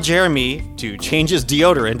 And tell Jeremy to change his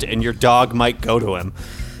deodorant and your dog might go to him.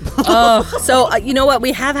 So you know what?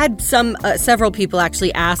 We have had several people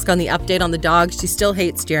actually ask on the update on the dog. She still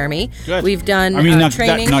hates Jeremy. Good. We've done not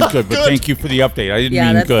training. not good, but thank you for the update. I didn't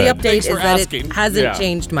mean that's good. the update Thanks is for that asking. it hasn't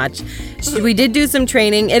changed much. We did do some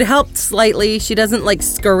training. It helped slightly. She doesn't like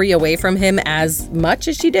scurry away from him as much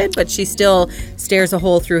as she did, but she still stares a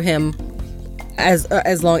hole through him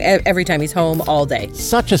as long every time he's home all day.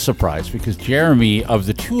 Such a surprise because Jeremy, of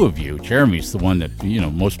the two of you, Jeremy's the one that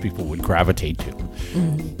most people would gravitate to.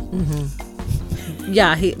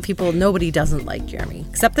 Yeah, nobody doesn't like Jeremy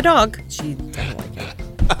except the dog. She doesn't like him.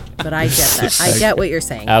 But I get that. I get what you're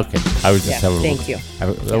saying. Okay, I was just having a thank you.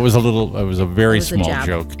 That was a very small jab.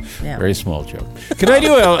 joke. Yeah. Very small joke. Can I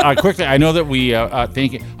do a quick thing? I know that we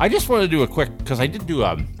thank you. I just want to do a quick because I did do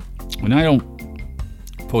and I don't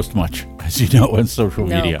post much, as you know, on social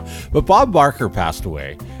media. But Bob Barker passed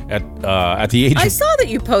away at the age. I saw that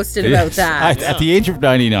you posted about that at the age of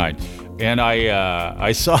 99, and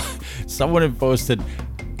I saw someone had posted.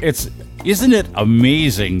 Isn't it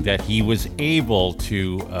amazing that he was able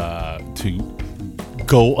to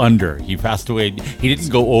go under? He passed away. He didn't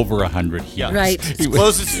go over 100. Yeah. Right. It's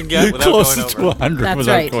closest you can get without going over. To 100 That's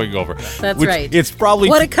without right. going over. That's right. It's probably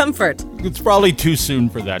what a comfort. It's probably too soon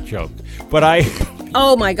for that joke. But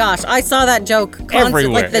Oh my gosh, I saw that joke constantly,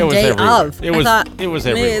 everywhere. like the It was day everywhere. of. It was. I thought, It was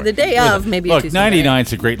everywhere. The day of, maybe. Look, too soon. 99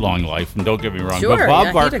 is a great long life, and don't get me wrong. Sure, but Bob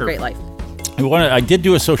he Barker, had a great life. I did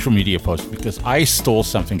do a social media post because I stole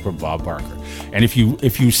something from Bob Barker. And if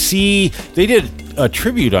you see, they did a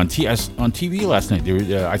tribute on TV last night. They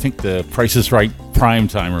were, I think the Price is Right prime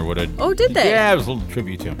time or whatever. Oh, did they? Yeah, it was a little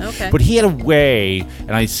tribute to him. Okay. But he had a way,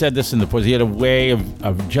 and I said this in the post. He had a way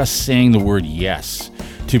of just saying the word yes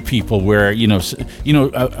to people where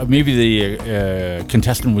maybe the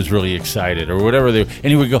contestant was really excited or whatever and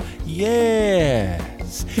he would go yes.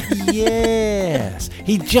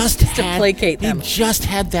 He just to placate them. He just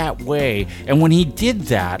had that way, and when he did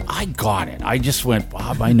that, I got it. I just went,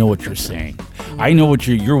 Bob, I know what you're saying. I know what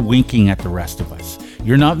you're winking at the rest of us.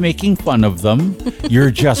 You're not making fun of them.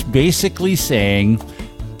 You're just basically saying,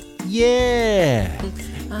 yeah.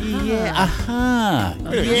 Yeah,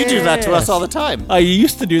 You do that to us all the time. I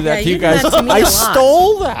used to do that to you do guys. that to me I a lot.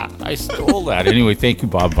 stole that. Anyway, thank you,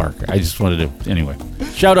 Bob Barker. I just wanted to,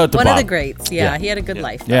 shout out to One Bob. of the greats. Yeah, he had a good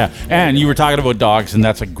life. Yeah, and you were talking about dogs, and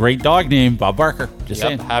that's a great dog name, Bob Barker. Just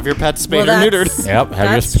saying. Have your pet spayed or Well, neutered. Yep,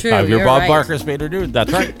 That's true, have your you're Bob right. Barker spayed or neutered.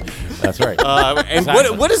 That's right. That's right. And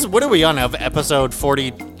Exactly. what are we on of episode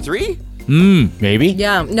 43? Maybe.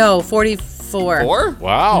 Yeah, no, 44. 4?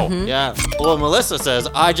 Wow. Mm-hmm. Yeah. Well, Melissa says,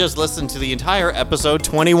 I just listened to the entire episode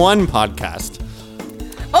 21 podcast.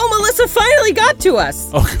 Oh, Melissa finally got to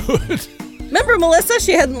us. Oh, good. Remember Melissa?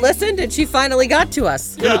 She hadn't listened, and she finally got to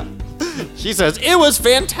us. Yeah. She says, it was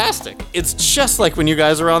fantastic. It's just like when you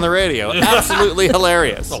guys were on the radio. Absolutely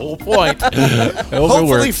hilarious. The whole point.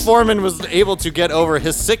 Hopefully Foreman was able to get over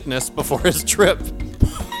his sickness before his trip.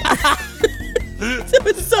 It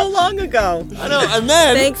was so long ago. I know, and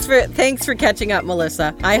then... Thanks for catching up,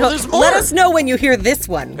 Melissa. there's more. Let us know when you hear this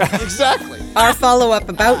one. Exactly. Our follow-up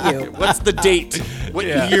about you. What's the date? What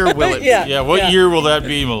year will it be? Yeah. What year will that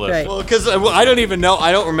be, Melissa? Right. Well, because I don't even know.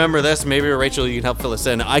 I don't remember this. Maybe Rachel, you can help fill us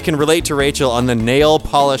in. I can relate to Rachel on the nail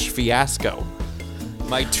polish fiasco.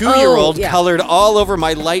 My 2-year-old colored all over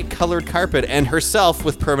my light colored carpet and herself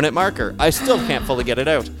with permanent marker. I still can't fully get it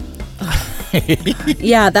out.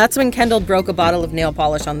 Yeah, that's when Kendall broke a bottle of nail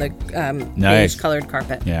polish on the Nice. beige-colored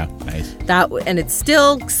carpet. Yeah, nice. And it's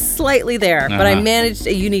still slightly there, but I managed.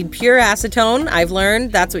 You need pure acetone. I've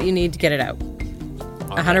learned that's what you need to get it out.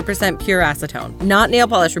 100% pure acetone, not nail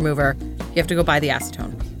polish remover. You have to go buy the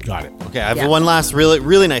acetone. Got it. Okay, I have one last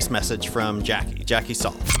really nice message from Jackie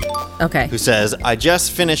Salt, Okay. who says, I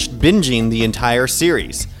just finished binging the entire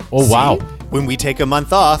series. Oh, wow. When we take a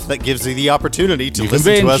month off, that gives you the opportunity to You can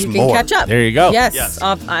listen to binge. us You can more. catch up. There you go. Yes.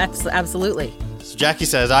 Absolutely. So Jackie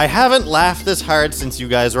says, I haven't laughed this hard since you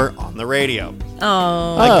guys were on the radio.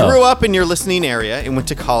 Oh. I grew up in your listening area and went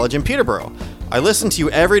to college in Peterborough. I listened to you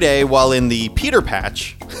every day while in the Peter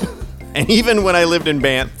Patch. And even when I lived in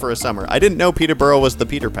Banff for a summer. I didn't know Peterborough was the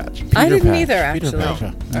Peter Patch. I didn't Patch. either, actually. Peter Patch, yeah.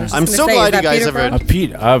 I was just I'm gonna so say, glad is you guys that have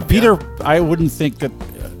Peter a- Peter, I wouldn't think that.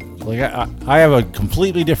 I have a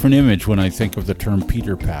completely different image when I think of the term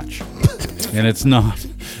Peter Patch, and it's not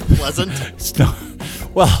Pleasant. It's not.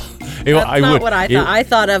 Well, That's not what I thought. I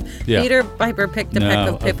thought of Peter Piper picked a peck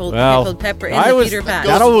of pickled pepper in the Peter Patch.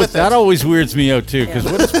 That always weirds me out too, because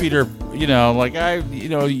what is Peter?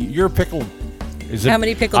 Your pickle. How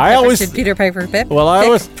many pickled peppers did Peter Piper pick?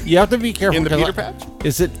 Well, you have to be careful. In the Peter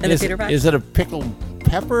Patch? Is it a pickled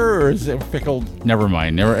pepper or is it pickled? Never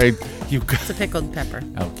mind. It's a pickled pepper.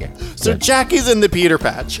 Okay. So Jackie's in the Peter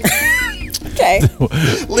Patch. Okay.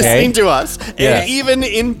 Listening to us. Yeah. And even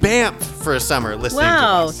in Banff for a summer listening to us.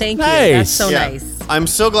 Wow, thank you. Nice. That's so Yeah. nice. I'm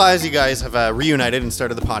so glad you guys have reunited and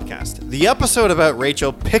started the podcast. The episode about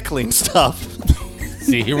Rachel pickling stuff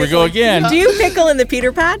See, here we go again. Do you pickle in the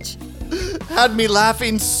Peter Patch? had me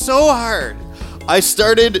laughing so hard. I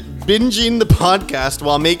started binging the podcast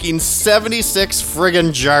while making 76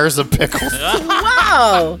 friggin' jars of pickles.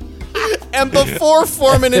 Wow. And before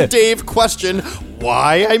Foreman and Dave question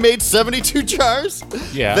why I made 72 jars,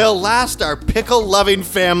 they'll last our pickle-loving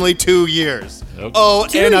family 2 years. Okay. Oh,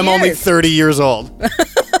 2 and I'm only years. 30 years old.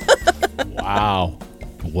 Wow.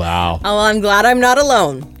 Oh, well, I'm glad I'm not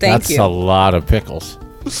alone. Thank you. That's a lot of pickles.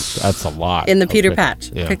 That's a lot. In the of Peter pickles.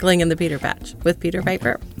 Patch. Yeah. Pickling in the Peter Patch. With Peter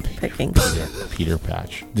Piper picking. Peter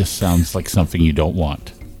Patch. This sounds like something you don't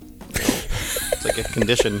want. It's like a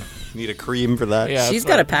condition. You need a cream for that. Yeah. She's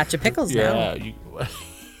got a patch of pickles now.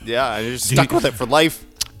 Yeah, and you're stuck with it for life.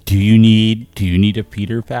 Do you need a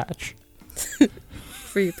Peter Patch?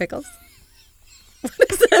 For your pickles? What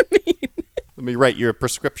does that mean? Let me write you a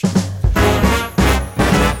prescription.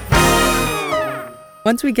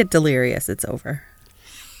 Once we get delirious, it's over.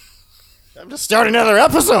 I'm just starting another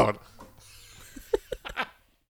episode.